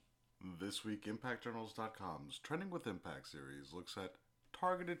This week, ImpactJournals.com's Trending with Impact series looks at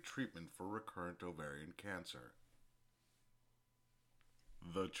targeted treatment for recurrent ovarian cancer.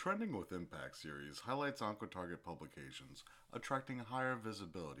 The Trending with Impact series highlights OncoTarget publications, attracting higher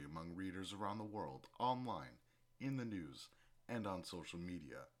visibility among readers around the world, online, in the news, and on social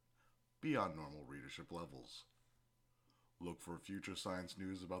media, beyond normal readership levels. Look for future science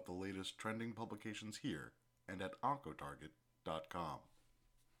news about the latest trending publications here and at OncoTarget.com.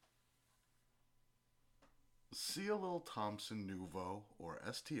 Sialyl-Thomson-Nuvo, or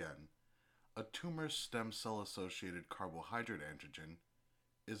STN, a tumor stem cell-associated carbohydrate antigen,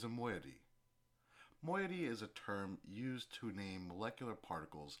 is a moiety. Moiety is a term used to name molecular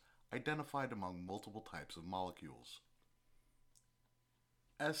particles identified among multiple types of molecules.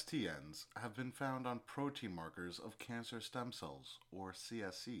 STNs have been found on protein markers of cancer stem cells, or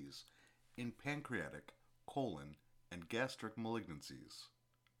CSCs, in pancreatic, colon, and gastric malignancies.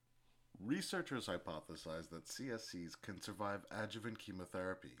 Researchers hypothesize that CSCs can survive adjuvant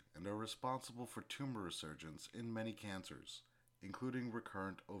chemotherapy and are responsible for tumor resurgence in many cancers, including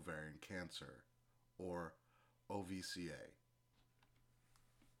recurrent ovarian cancer, or OVCA.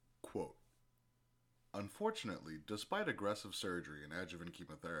 Quote, "Unfortunately, despite aggressive surgery and adjuvant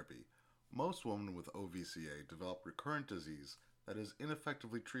chemotherapy, most women with OVCA develop recurrent disease that is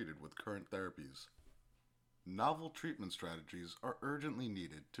ineffectively treated with current therapies. Novel treatment strategies are urgently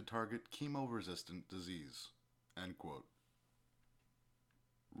needed to target chemo-resistant disease." End quote.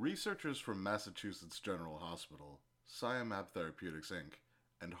 Researchers from Massachusetts General Hospital, Sciamab Therapeutics Inc.,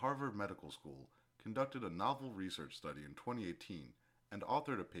 and Harvard Medical School conducted a novel research study in 2018 and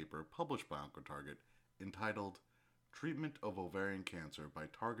authored a paper published by OncoTarget entitled Treatment of Ovarian Cancer by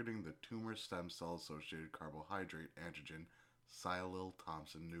Targeting the Tumor Stem Cell Associated Carbohydrate Antigen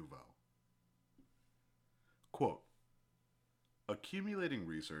Sialyl-Thomson-Nuvo. Quote, "Accumulating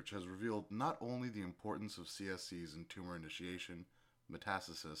research has revealed not only the importance of CSCs in tumor initiation,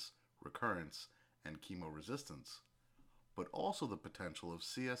 metastasis, recurrence, and chemoresistance, but also the potential of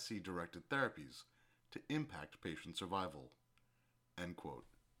CSC-directed therapies to impact patient survival." End quote.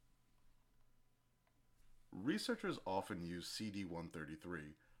 Researchers often use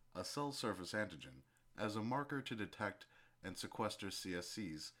CD133, a cell surface antigen, as a marker to detect and sequester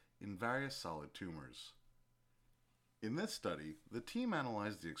CSCs in various solid tumors. In this study, the team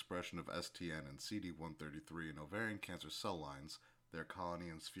analyzed the expression of STN and CD133 in ovarian cancer cell lines, their colony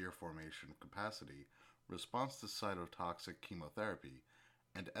and sphere formation capacity, response to cytotoxic chemotherapy,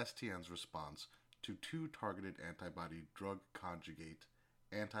 and STN's response to two targeted antibody drug conjugate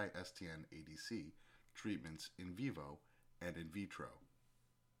anti-STN ADC treatments in vivo and in vitro.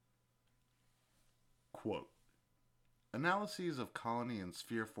 Quote, "Analyses of colony and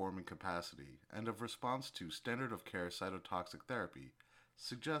sphere forming capacity and of response to standard of care cytotoxic therapy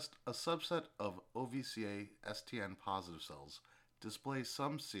suggest a subset of OVCA STN positive cells display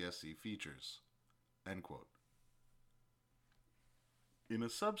some CSC features." End quote. In a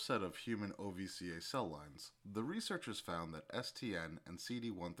subset of human OVCA cell lines, the researchers found that STN and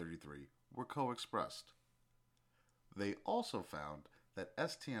CD133 were co-expressed. They also found that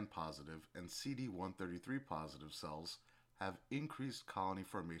STN positive and CD133 positive cells have increased colony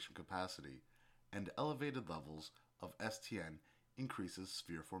formation capacity, and elevated levels of STN increases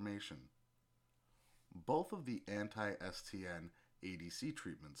sphere formation. Both of the anti-STN ADC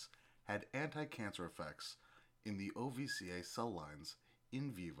treatments had anti-cancer effects in the OVCA cell lines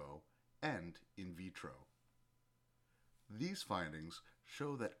in vivo and in vitro. These findings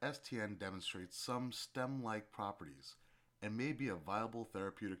show that STN demonstrates some stem-like properties and may be a viable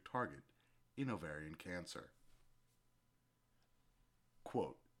therapeutic target in ovarian cancer.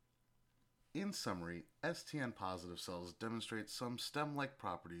 Quote, "In summary, STN-positive cells demonstrate some stem-like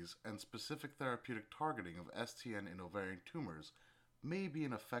properties, and specific therapeutic targeting of STN in ovarian tumors may be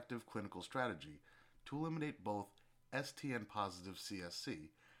an effective clinical strategy to eliminate both STN-positive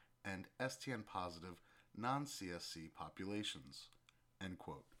CSC and STN-positive non-CSC populations." End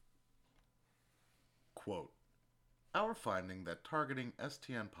quote. Quote, "Our finding that targeting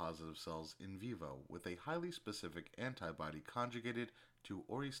STN-positive cells in vivo with a highly specific antibody conjugated to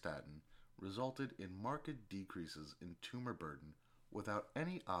auristatin resulted in marked decreases in tumor burden without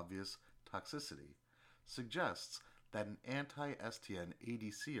any obvious toxicity suggests that an anti-STN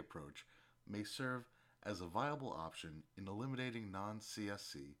ADC approach may serve as a viable option in eliminating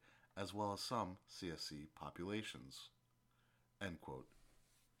non-CSC as well as some CSC populations." End quote.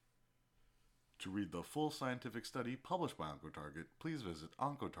 To read the full scientific study published by OncoTarget, please visit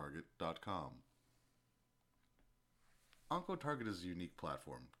OncoTarget.com. OncoTarget is a unique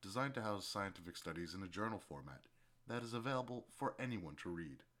platform designed to house scientific studies in a journal format that is available for anyone to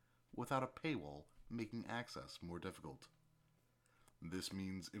read. without a paywall making access more difficult. This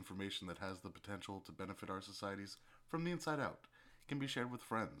means information that has the potential to benefit our societies from the inside out can be shared with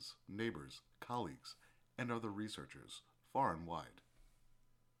friends, neighbors, colleagues, and other researchers far and wide.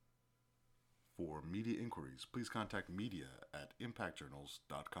 For media inquiries, please contact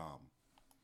media@impactjournals.com.